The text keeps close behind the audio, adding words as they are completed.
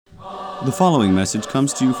The following message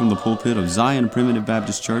comes to you from the pulpit of Zion Primitive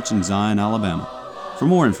Baptist Church in Zion, Alabama. For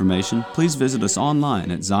more information, please visit us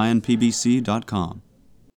online at zionpbc.com.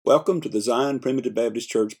 Welcome to the Zion Primitive Baptist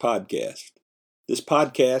Church podcast. This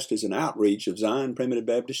podcast is an outreach of Zion Primitive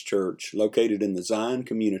Baptist Church located in the Zion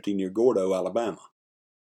community near Gordo, Alabama.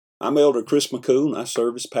 I'm Elder Chris McCool, and I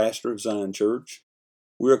serve as pastor of Zion Church.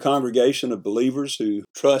 We're a congregation of believers who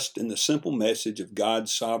trust in the simple message of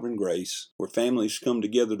God's sovereign grace, where families come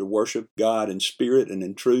together to worship God in spirit and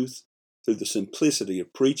in truth through the simplicity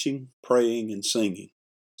of preaching, praying, and singing.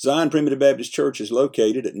 Zion Primitive Baptist Church is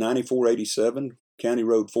located at 9487 County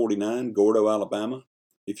Road 49, Gordo, Alabama.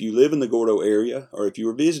 If you live in the Gordo area, or if you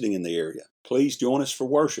are visiting in the area, please join us for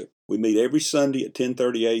worship. We meet every Sunday at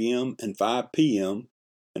 10:30 a.m. and 5 p.m.,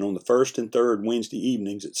 and on the first and third Wednesday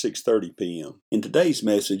evenings at 6:30 p.m. In today's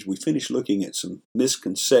message, we finish looking at some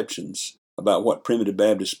misconceptions about what Primitive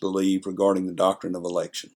Baptists believe regarding the doctrine of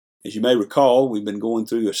election. As you may recall, we've been going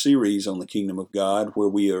through a series on the Kingdom of God where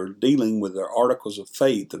we are dealing with the Articles of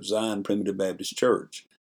Faith of Zion Primitive Baptist Church.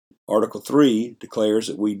 Article 3 declares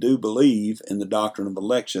that we do believe in the doctrine of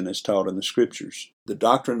election as taught in the Scriptures. The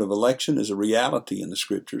doctrine of election is a reality in the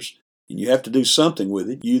Scriptures, and you have to do something with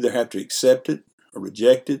it. You either have to accept it, or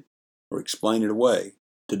reject it, or explain it away.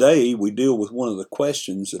 Today, we deal with one of the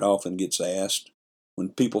questions that often gets asked when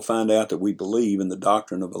people find out that we believe in the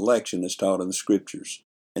doctrine of election as taught in the Scriptures.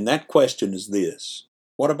 And that question is this: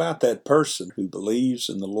 what about that person who believes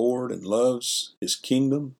in the Lord and loves His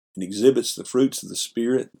kingdom and exhibits the fruits of the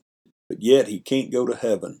Spirit, but yet he can't go to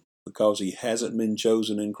heaven because he hasn't been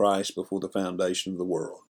chosen in Christ before the foundation of the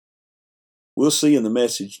world? We'll see in the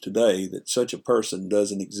message today that such a person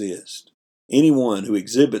doesn't exist. Anyone who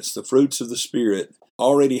exhibits the fruits of the Spirit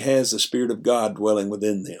already has the Spirit of God dwelling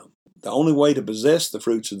within them. The only way to possess the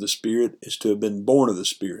fruits of the Spirit is to have been born of the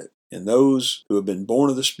Spirit, and those who have been born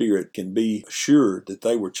of the Spirit can be assured that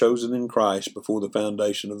they were chosen in Christ before the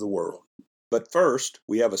foundation of the world. But first,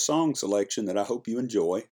 we have a song selection that I hope you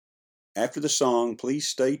enjoy. After the song, please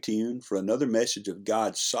stay tuned for another message of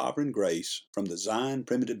God's sovereign grace from the Zion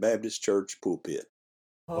Primitive Baptist Church pulpit.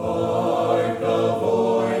 Hark the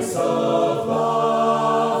voice of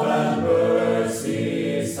love and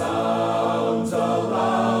mercy sounds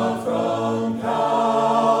aloud from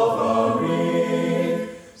Calvary.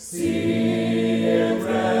 See it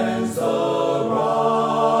rends the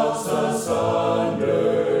rocks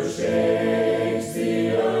asunder, shakes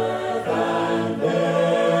the earth and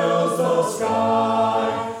veils the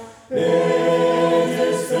sky. It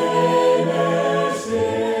is finished,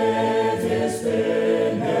 it is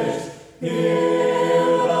finished. Hear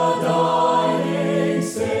the dying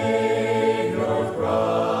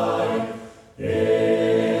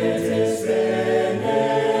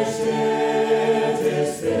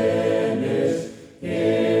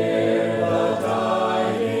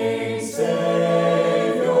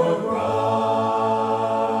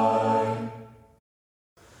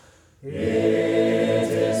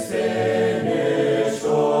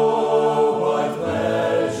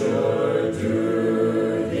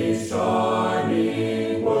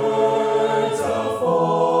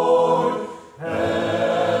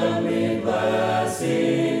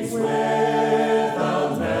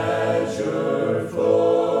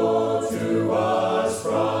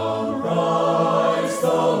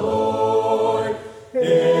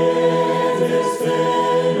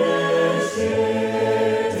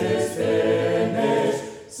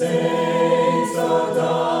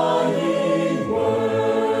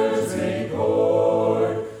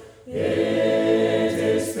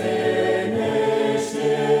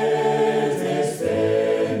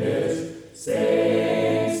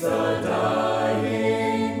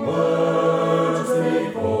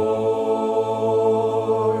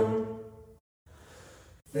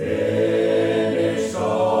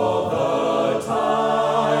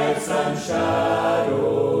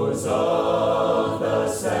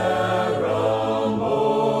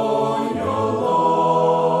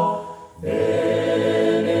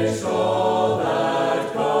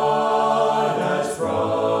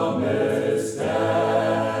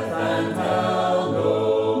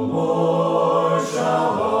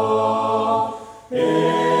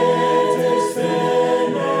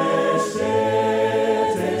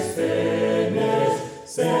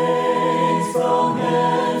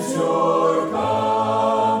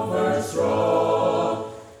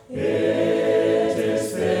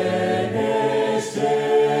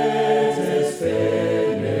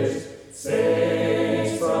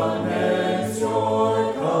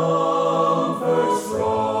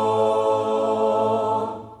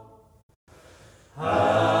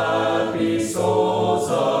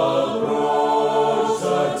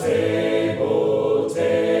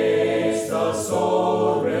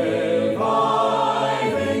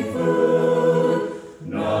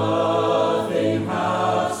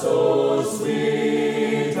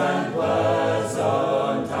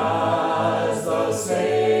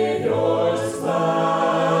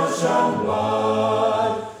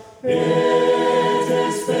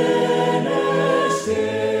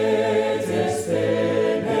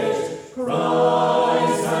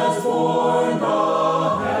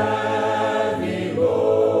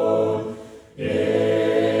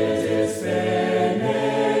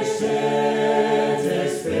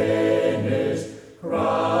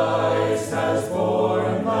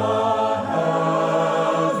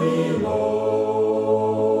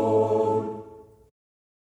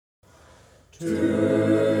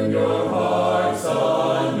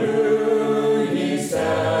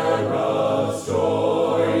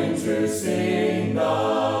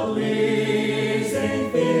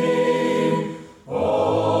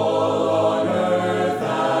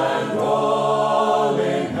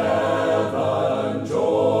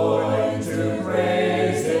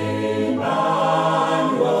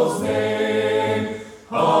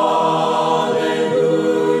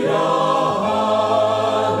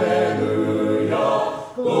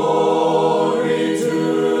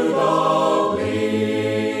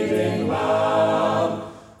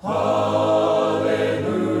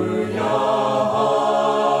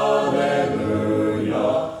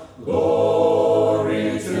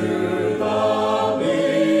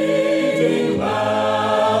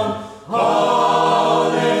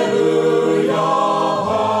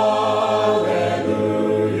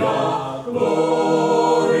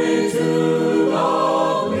Glory to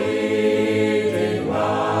the bleeding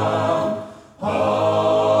Lamb.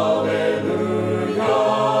 Hallelujah,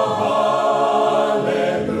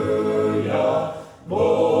 hallelujah.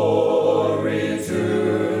 Glory to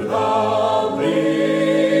the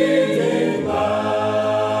bleeding Lamb.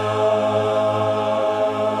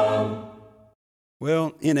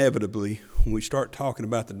 Well, inevitably, when we start talking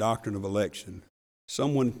about the doctrine of election,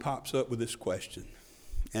 someone pops up with this question.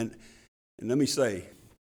 And let me say,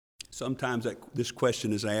 sometimes this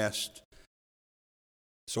question is asked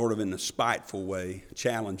sort of in a spiteful way,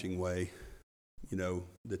 challenging way,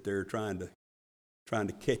 that they're trying to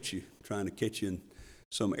catch you in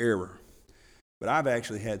some error. But I've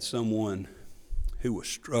actually had someone who was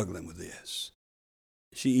struggling with this.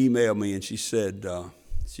 She emailed me and she said,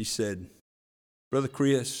 Brother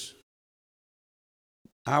Chris,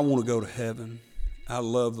 I want to go to heaven. I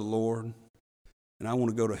love the Lord, and I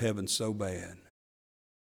want to go to heaven so bad.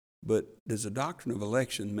 But does the doctrine of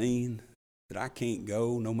election mean that I can't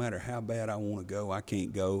go no matter how bad I want to go? I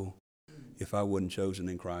can't go if I wasn't chosen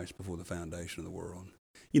in Christ before the foundation of the world.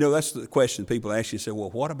 That's the question people ask you. Say,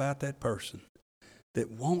 well, what about that person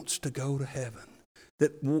that wants to go to heaven,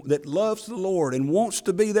 that loves the Lord and wants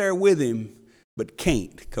to be there with Him, but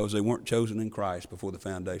can't because they weren't chosen in Christ before the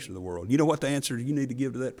foundation of the world? You know what the answer you need to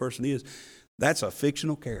give to that person is? That's a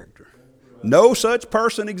fictional character. No such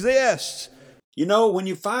person exists. When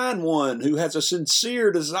you find one who has a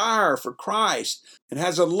sincere desire for Christ and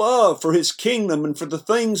has a love for His kingdom and for the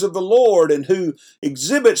things of the Lord and who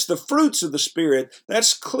exhibits the fruits of the Spirit,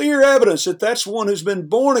 that's clear evidence that that's one who's been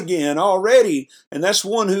born again already, and that's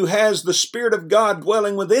one who has the Spirit of God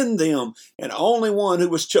dwelling within them, and only one who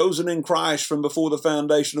was chosen in Christ from before the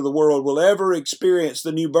foundation of the world will ever experience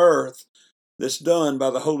the new birth that's done by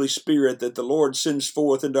the Holy Spirit that the Lord sends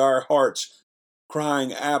forth into our hearts,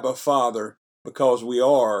 crying, Abba, Father, because we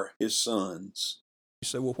are His sons. You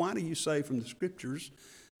say, well, why do you say from the Scriptures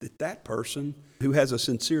that person who has a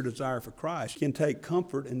sincere desire for Christ can take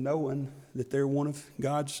comfort in knowing that they're one of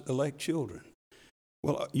God's elect children?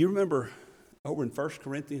 Well, you remember over in 1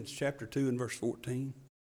 Corinthians chapter 2 and verse 14?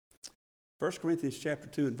 1 Corinthians chapter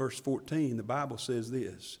 2 and verse 14, the Bible says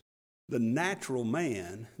this: the natural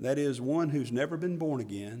man, that is one who's never been born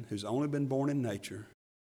again, who's only been born in nature,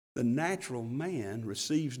 the natural man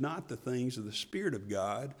receives not the things of the Spirit of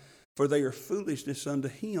God, for they are foolishness unto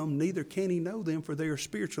him, neither can he know them, for they are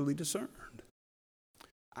spiritually discerned.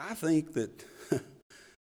 I think that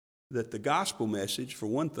the gospel message, for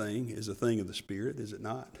one thing, is a thing of the Spirit, is it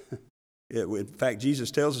not? In fact,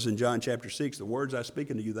 Jesus tells us in John chapter 6, the words I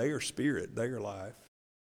speak unto you, they are spirit, they are life.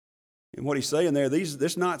 And what he's saying there, this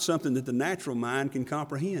is not something that the natural mind can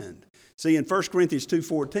comprehend. See, in 1 Corinthians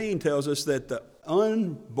 2:14 tells us that the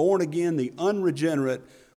unborn again, the unregenerate,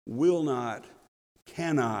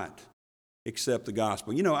 cannot accept the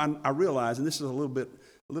gospel. I realize, and this is a little bit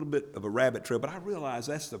of a rabbit trail, but I realize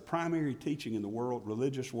that's the primary teaching in the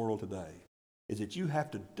religious world today, is that you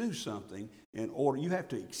have to do something in order, you have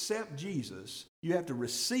to accept Jesus, you have to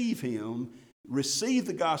receive Him, receive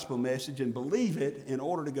the gospel message and believe it in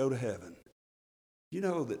order to go to heaven. You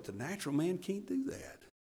know that the natural man can't do that.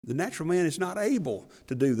 The natural man is not able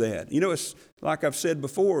to do that. It's like I've said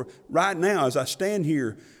before, right now as I stand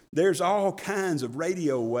here, there's all kinds of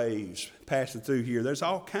radio waves passing through here. There's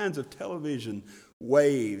all kinds of television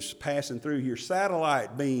waves passing through here,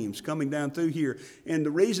 satellite beams coming down through here. And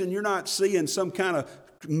the reason you're not seeing some kind of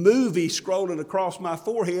movie scrolling across my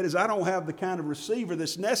forehead is I don't have the kind of receiver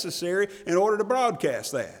that's necessary in order to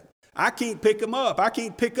broadcast that. I can't pick them up. I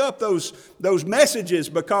can't pick up those messages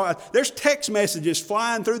because there's text messages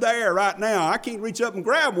flying through the air right now. I can't reach up and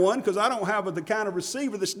grab one because I don't have the kind of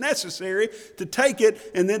receiver that's necessary to take it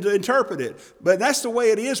and then to interpret it. But that's the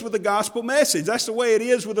way it is with the gospel message. That's the way it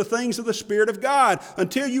is with the things of the Spirit of God.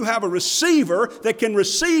 Until you have a receiver that can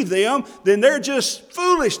receive them, then they're just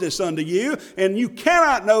foolishness unto you, and you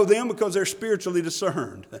cannot know them because they're spiritually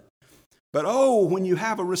discerned. But when you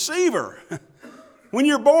have a receiver, when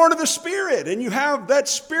you're born of the Spirit and you have that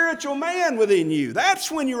spiritual man within you, that's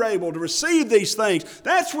when you're able to receive these things.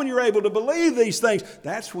 That's when you're able to believe these things.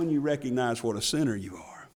 That's when you recognize what a sinner you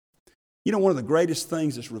are. One of the greatest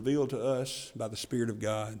things that's revealed to us by the Spirit of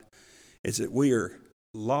God is that we are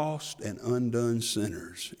lost and undone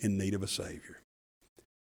sinners in need of a Savior.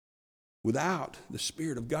 Without the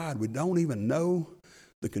Spirit of God, we don't even know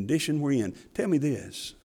the condition we're in. Tell me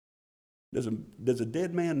this. Does a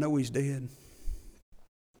dead man know he's dead?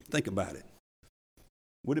 Think about it.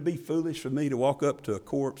 Would it be foolish for me to walk up to a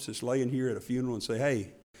corpse that's laying here at a funeral and say,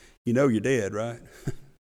 hey, you're dead, right?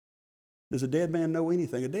 Does a dead man know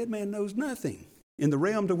anything? A dead man knows nothing. in the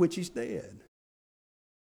realm to which he's dead.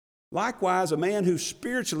 Likewise, a man who's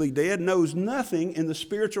spiritually dead knows nothing in the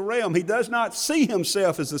spiritual realm. He does not see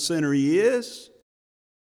himself as the sinner he is.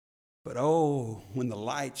 But oh, when the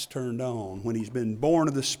light's turned on, when he's been born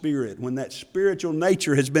of the Spirit, when that spiritual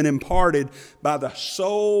nature has been imparted by the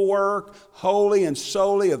soul work, wholly and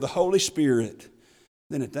solely of the Holy Spirit,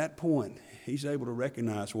 then at that point, he's able to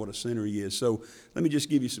recognize what a sinner he is. So let me just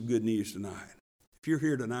give you some good news tonight. If you're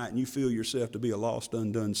here tonight and you feel yourself to be a lost,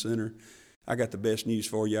 undone sinner, I got the best news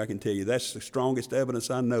for you. I can tell you that's the strongest evidence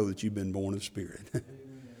I know that you've been born of the Spirit.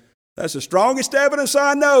 That's the strongest evidence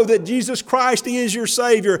I know that Jesus Christ is your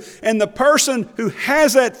Savior. And the person who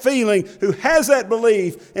has that feeling, who has that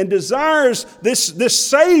belief, and desires this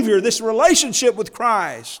Savior, this relationship with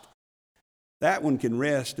Christ, that one can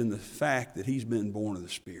rest in the fact that he's been born of the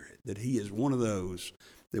Spirit, that he is one of those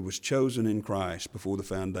that was chosen in Christ before the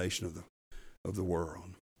foundation of the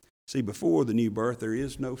world. See, before the new birth, there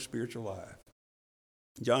is no spiritual life.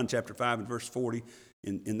 John chapter 5 and verse 40,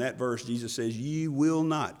 in that verse, Jesus says, "Ye will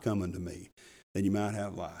not come unto me, that you might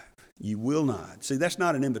have life." You will not. See, that's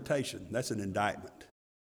not an invitation. That's an indictment.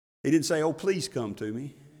 He didn't say, "Oh, please come to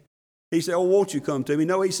me." He said, "Oh, won't you come to me?"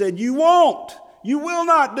 No, he said, "You won't. You will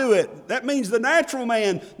not do it." That means the natural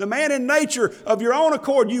man, the man in nature of your own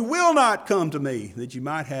accord, you will not come to me, that you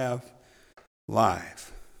might have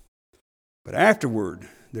life. But afterward,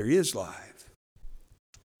 there is life.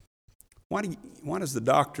 Why does the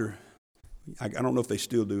doctor, I don't know if they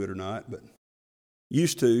still do it or not, but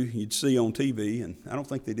used to, you'd see on TV, and I don't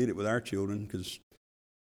think they did it with our children because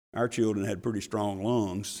our children had pretty strong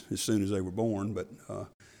lungs as soon as they were born, but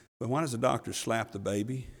why does the doctor slap the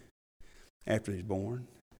baby after he's born?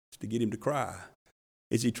 It's to get him to cry.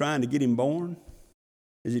 Is he trying to get him born?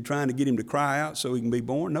 Is he trying to get him to cry out so he can be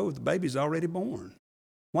born? No, the baby's already born.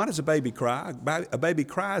 Why does a baby cry? A baby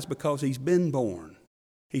cries because he's been born.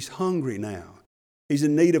 He's hungry now. He's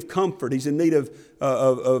in need of comfort. He's in need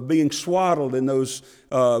of being swaddled in those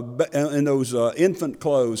infant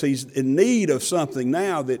clothes. He's in need of something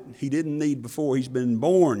now that he didn't need before he's been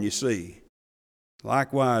born, you see.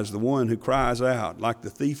 Likewise, the one who cries out like the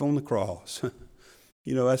thief on the cross.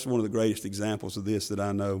 You know, that's one of the greatest examples of this that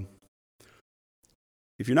I know.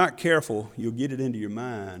 If you're not careful, you'll get it into your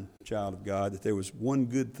mind, child of God, that there was one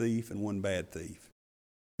good thief and one bad thief.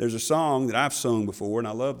 There's a song that I've sung before, and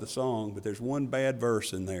I love the song, but there's one bad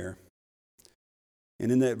verse in there.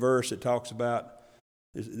 And in that verse, it talks about,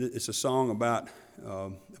 it's a song about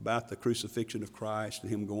the crucifixion of Christ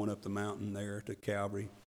and him going up the mountain there to Calvary.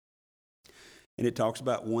 And it talks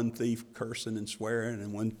about one thief cursing and swearing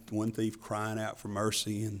and one thief crying out for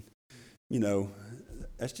mercy. And, you know,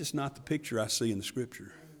 that's just not the picture I see in the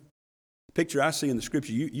Scripture. The picture I see in the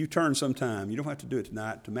Scripture, you turn sometime, you don't have to do it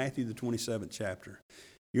tonight, to Matthew the 27th chapter.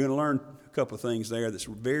 You're going to learn a couple of things there that's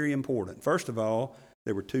very important. First of all,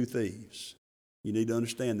 there were two thieves. You need to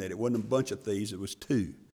understand that. It wasn't a bunch of thieves, it was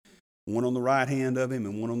two. One on the right hand of him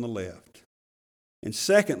and one on the left. And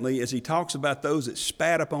secondly, as he talks about those that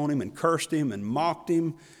spat upon him and cursed him and mocked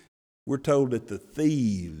him, we're told that the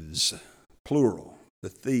thieves, plural, the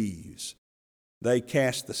thieves, they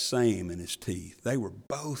cast the same in his teeth. They were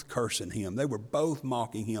both cursing him. They were both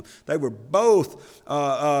mocking him. They were both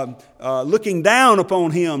looking down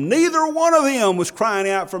upon him. Neither one of them was crying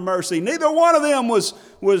out for mercy. Neither one of them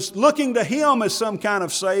was looking to him as some kind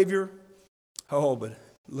of Savior. Oh, but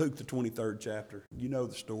Luke, the 23rd chapter, you know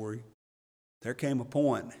the story. There came a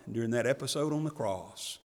point during that episode on the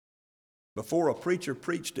cross, before a preacher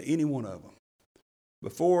preached to any one of them,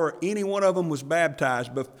 before any one of them was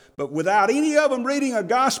baptized, but without any of them reading a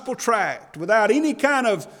gospel tract, without any kind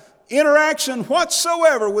of interaction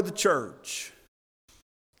whatsoever with the church,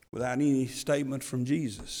 without any statement from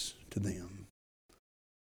Jesus to them,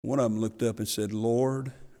 one of them looked up and said,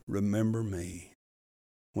 "Lord, remember me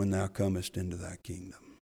when thou comest into thy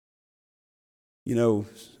kingdom." You know,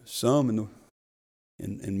 some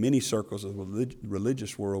in many circles of the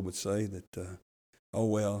religious world would say that, oh,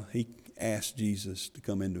 well, he asked Jesus to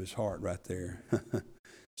come into his heart right there.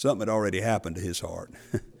 Something had already happened to his heart.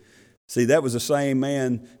 See, that was the same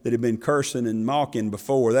man that had been cursing and mocking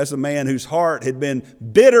before. That's the man whose heart had been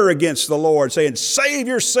bitter against the Lord, saying, "Save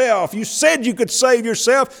yourself. You said you could save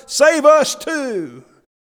yourself. Save us too."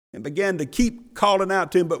 And began to keep calling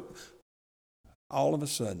out to him. But all of a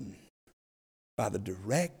sudden, by the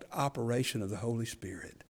direct operation of the Holy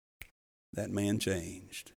Spirit, that man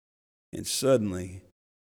changed. And suddenly,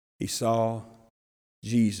 he saw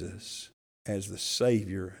Jesus as the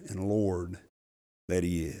Savior and Lord that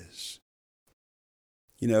he is.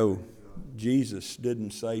 You know, Jesus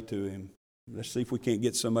didn't say to him, "Let's see if we can't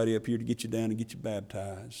get somebody up here to get you down and get you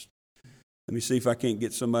baptized." Let me see if I can't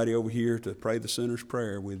get somebody over here to pray the sinner's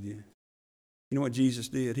prayer with you. You know what Jesus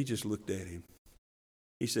did? He just looked at him.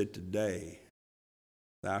 He said, today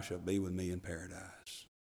thou shalt be with me in paradise.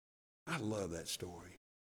 I love that story.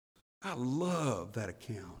 I love that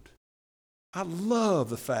account. I love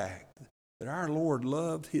the fact that our Lord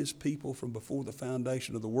loved his people from before the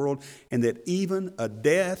foundation of the world, and that even a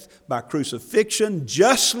death by crucifixion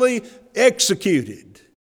justly executed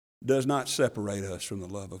does not separate us from the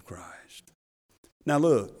love of Christ. Now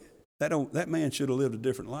look, that man should have lived a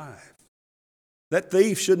different life. That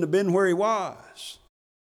thief shouldn't have been where he was.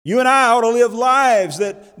 You and I ought to live lives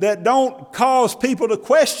that don't cause people to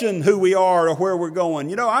question who we are or where we're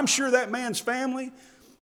going. You know, I'm sure that man's family,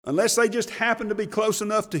 unless they just happen to be close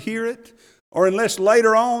enough to hear it, or unless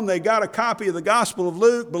later on they got a copy of the Gospel of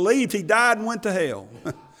Luke, believed he died and went to hell.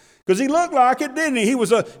 Because he looked like it, didn't he? He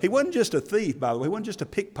wasn't just a thief, by the way. He wasn't just a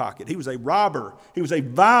pickpocket. He was a robber. He was a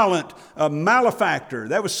violent malefactor.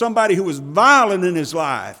 That was somebody who was violent in his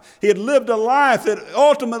life. He had lived a life that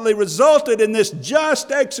ultimately resulted in this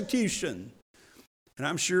just execution. And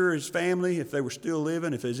I'm sure his family, if they were still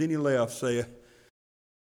living, if there's any left, say,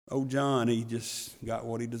 oh, John, he just got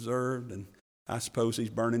what he deserved, and I suppose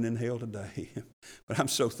he's burning in hell today. But I'm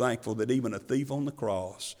so thankful that even a thief on the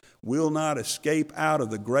cross will not escape out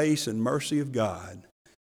of the grace and mercy of God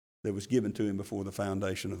that was given to him before the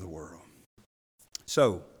foundation of the world.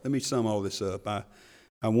 So, let me sum all this up. I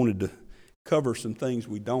wanted to cover some things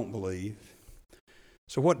we don't believe.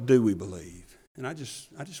 So what do we believe? And I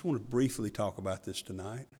just want to briefly talk about this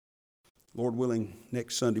tonight. Lord willing,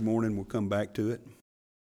 next Sunday morning we'll come back to it.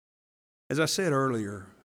 As I said earlier,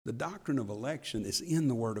 the doctrine of election is in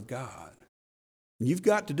the Word of God. You've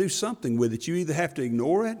got to do something with it. You either have to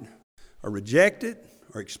ignore it, or reject it,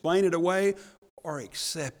 or explain it away, or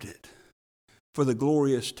accept it for the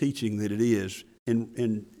glorious teaching that it is.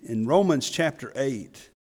 In Romans chapter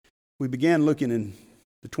 8, we began looking in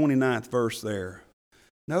the 29th verse there.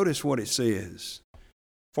 Notice what it says.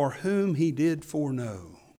 For whom he did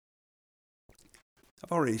foreknow.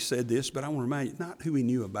 I've already said this, but I want to remind you, not who he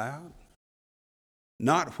knew about,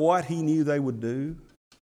 not what he knew they would do,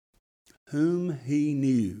 whom he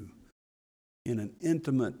knew in an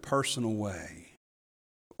intimate, personal way.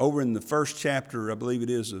 Over in the first chapter, I believe it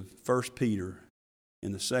is, of 1 Peter,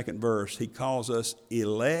 in the second verse, he calls us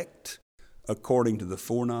elect according to the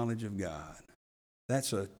foreknowledge of God.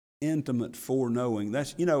 That's an intimate foreknowing.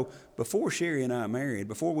 That's, you know, before Sherry and I married,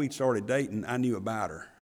 before we started dating, I knew about her,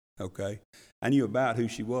 okay? I knew about who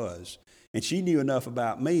she was. And she knew enough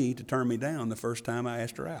about me to turn me down the first time I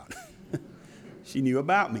asked her out. She knew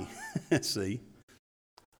about me. See?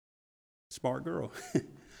 Smart girl.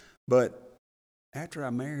 But after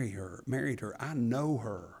I married her, I know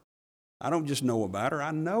her. I don't just know about her,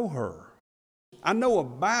 I know her. I know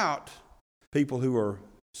about people who are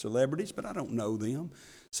celebrities, but I don't know them.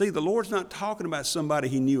 See, the Lord's not talking about somebody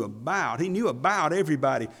he knew about. He knew about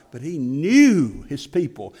everybody, but he knew his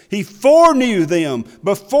people. He foreknew them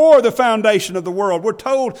before the foundation of the world. We're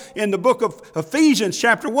told in the book of Ephesians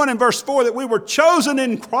chapter 1 and verse 4 that we were chosen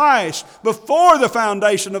in Christ before the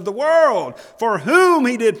foundation of the world. For whom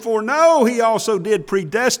he did foreknow, he also did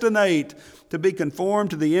predestinate to be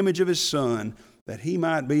conformed to the image of his Son, that he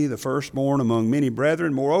might be the firstborn among many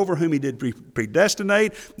brethren. Moreover, whom he did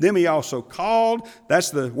predestinate, them he also called. That's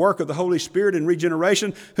the work of the Holy Spirit in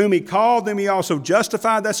regeneration. Whom he called, them he also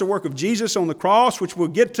justified. That's the work of Jesus on the cross, which we'll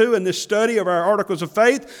get to in this study of our articles of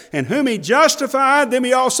faith. And whom he justified, them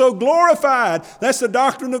he also glorified. That's the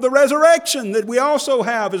doctrine of the resurrection that we also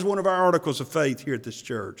have as one of our articles of faith here at this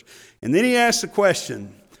church. And then he asks the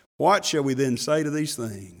question, what shall we then say to these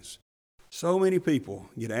things? So many people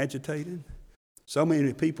get agitated. So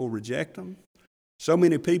many people reject them. So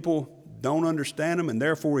many people don't understand them and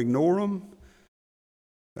therefore ignore them.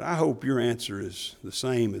 But I hope your answer is the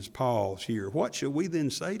same as Paul's here. What shall we then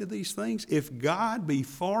say to these things? If God be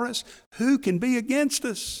for us, who can be against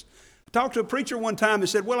us? I talked to a preacher one time and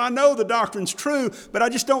said, well, I know the doctrine's true, but I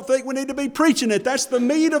just don't think we need to be preaching it. That's the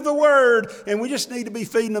meat of the Word, and we just need to be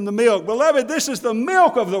feeding them the milk. Beloved, this is the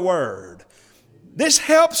milk of the Word. This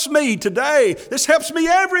helps me today. This helps me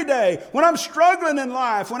every day. When I'm struggling in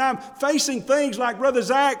life, when I'm facing things like Brother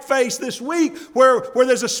Zach faced this week, where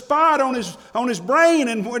there's a spot on his brain,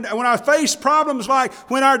 and when I face problems like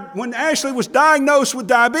when Ashley was diagnosed with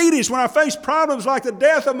diabetes, when I face problems like the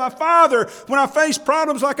death of my father, when I face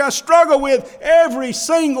problems like I struggle with every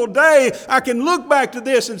single day, I can look back to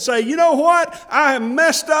this and say, you know what? I have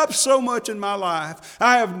messed up so much in my life.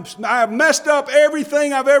 I have messed up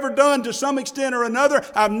everything I've ever done to some extent or another.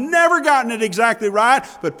 I've never gotten it exactly right,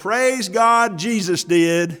 but praise God, Jesus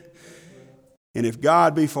did. And if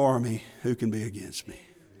God be for me, who can be against me?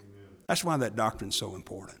 That's why that doctrine's so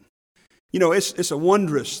important. You know, it's a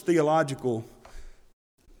wondrous theological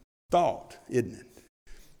thought, isn't it?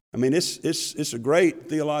 I mean, it's a great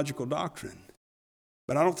theological doctrine.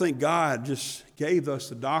 But I don't think God just gave us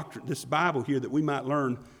the doctrine, this Bible here, that we might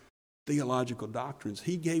learn theological doctrines.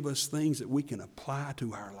 He gave us things that we can apply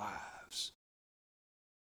to our lives.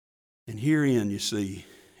 And herein, you see,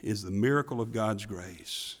 is the miracle of God's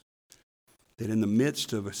grace. That in the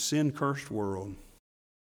midst of a sin-cursed world,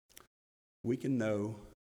 we can know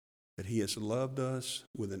that He has loved us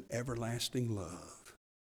with an everlasting love.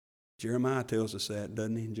 Jeremiah tells us that,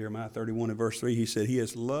 doesn't he? In Jeremiah 31 and verse 3, he said, He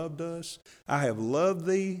has loved us. I have loved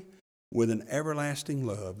thee with an everlasting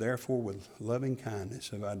love. Therefore, with loving kindness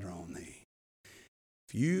have I drawn thee.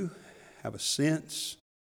 If you have a sense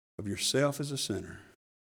of yourself as a sinner,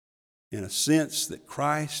 and a sense that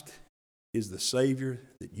Christ is the Savior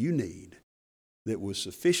that you need, that was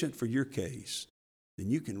sufficient for your case, then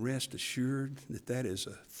you can rest assured that that is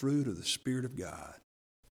a fruit of the Spirit of God.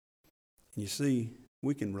 And you see,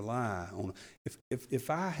 we can rely on. If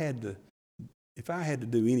I had to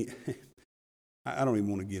do any, I don't even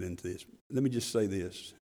want to get into this. Let me just say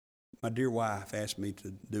this: my dear wife asked me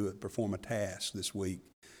to perform a task this week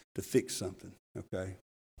to fix something. Okay.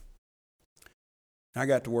 I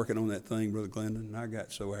got to working on that thing, Brother Glendon, and I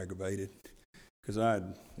got so aggravated because I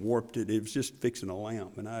had warped it. It was just fixing a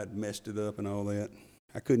lamp, and I had messed it up and all that.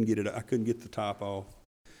 I couldn't get the top off.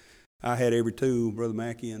 I had every tool, Brother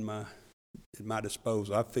Mackey, at my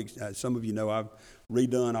disposal. I fixed. Some of you know I've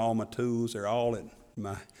redone all my tools. They're all at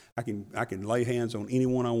my. I can lay hands on any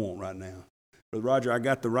one I want right now. Brother Roger, I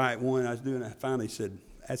got the right one. I was doing. I finally said,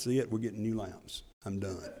 "That's it. We're getting new lamps. I'm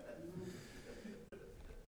done."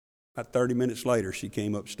 About 30 minutes later, she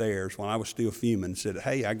came upstairs while I was still fuming and said,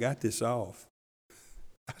 "Hey, I got this off.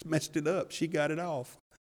 I messed it up. She got it off.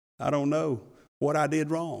 I don't know what I did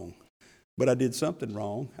wrong, but I did something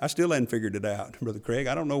wrong. I still hadn't figured it out, Brother Craig.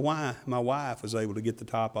 I don't know why my wife was able to get the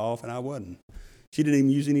top off and I wasn't. She didn't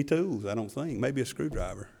even use any tools, I don't think. Maybe a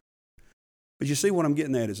screwdriver. But you see what I'm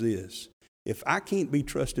getting at is this. If I can't be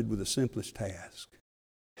trusted with the simplest task,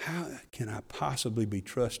 how can I possibly be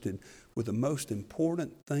trusted with the most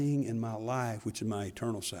important thing in my life, which is my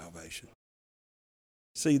eternal salvation?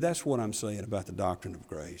 See, that's what I'm saying about the doctrine of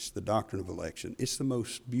grace, the doctrine of election. It's the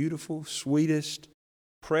most beautiful, sweetest,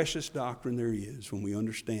 precious doctrine there is when we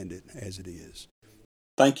understand it as it is.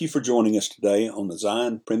 Thank you for joining us today on the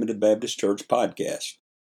Zion Primitive Baptist Church podcast.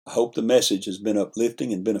 I hope the message has been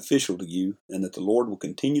uplifting and beneficial to you, and that the Lord will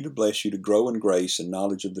continue to bless you to grow in grace and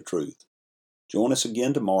knowledge of the truth. Join us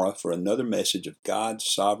again tomorrow for another message of God's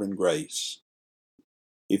sovereign grace.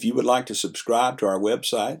 If you would like to subscribe to our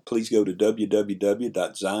website, please go to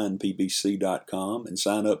www.zionpbc.com and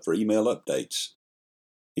sign up for email updates.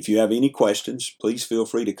 If you have any questions, please feel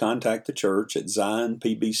free to contact the church at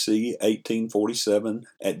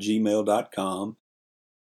zionpbc1847@gmail.com.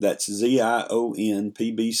 That's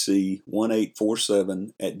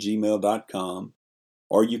zionpbc1847@gmail.com.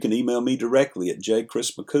 Or you can email me directly at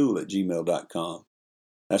jchrismccool@gmail.com.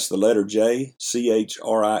 That's the letter J,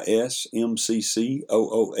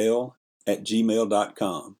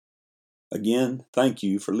 CHRISMCCOOL@gmail.com. Again, thank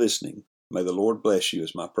you for listening. May the Lord bless you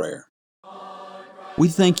is my prayer. We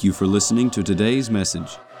thank you for listening to today's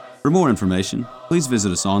message. For more information, please visit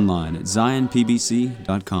us online at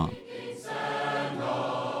zionpbc.com.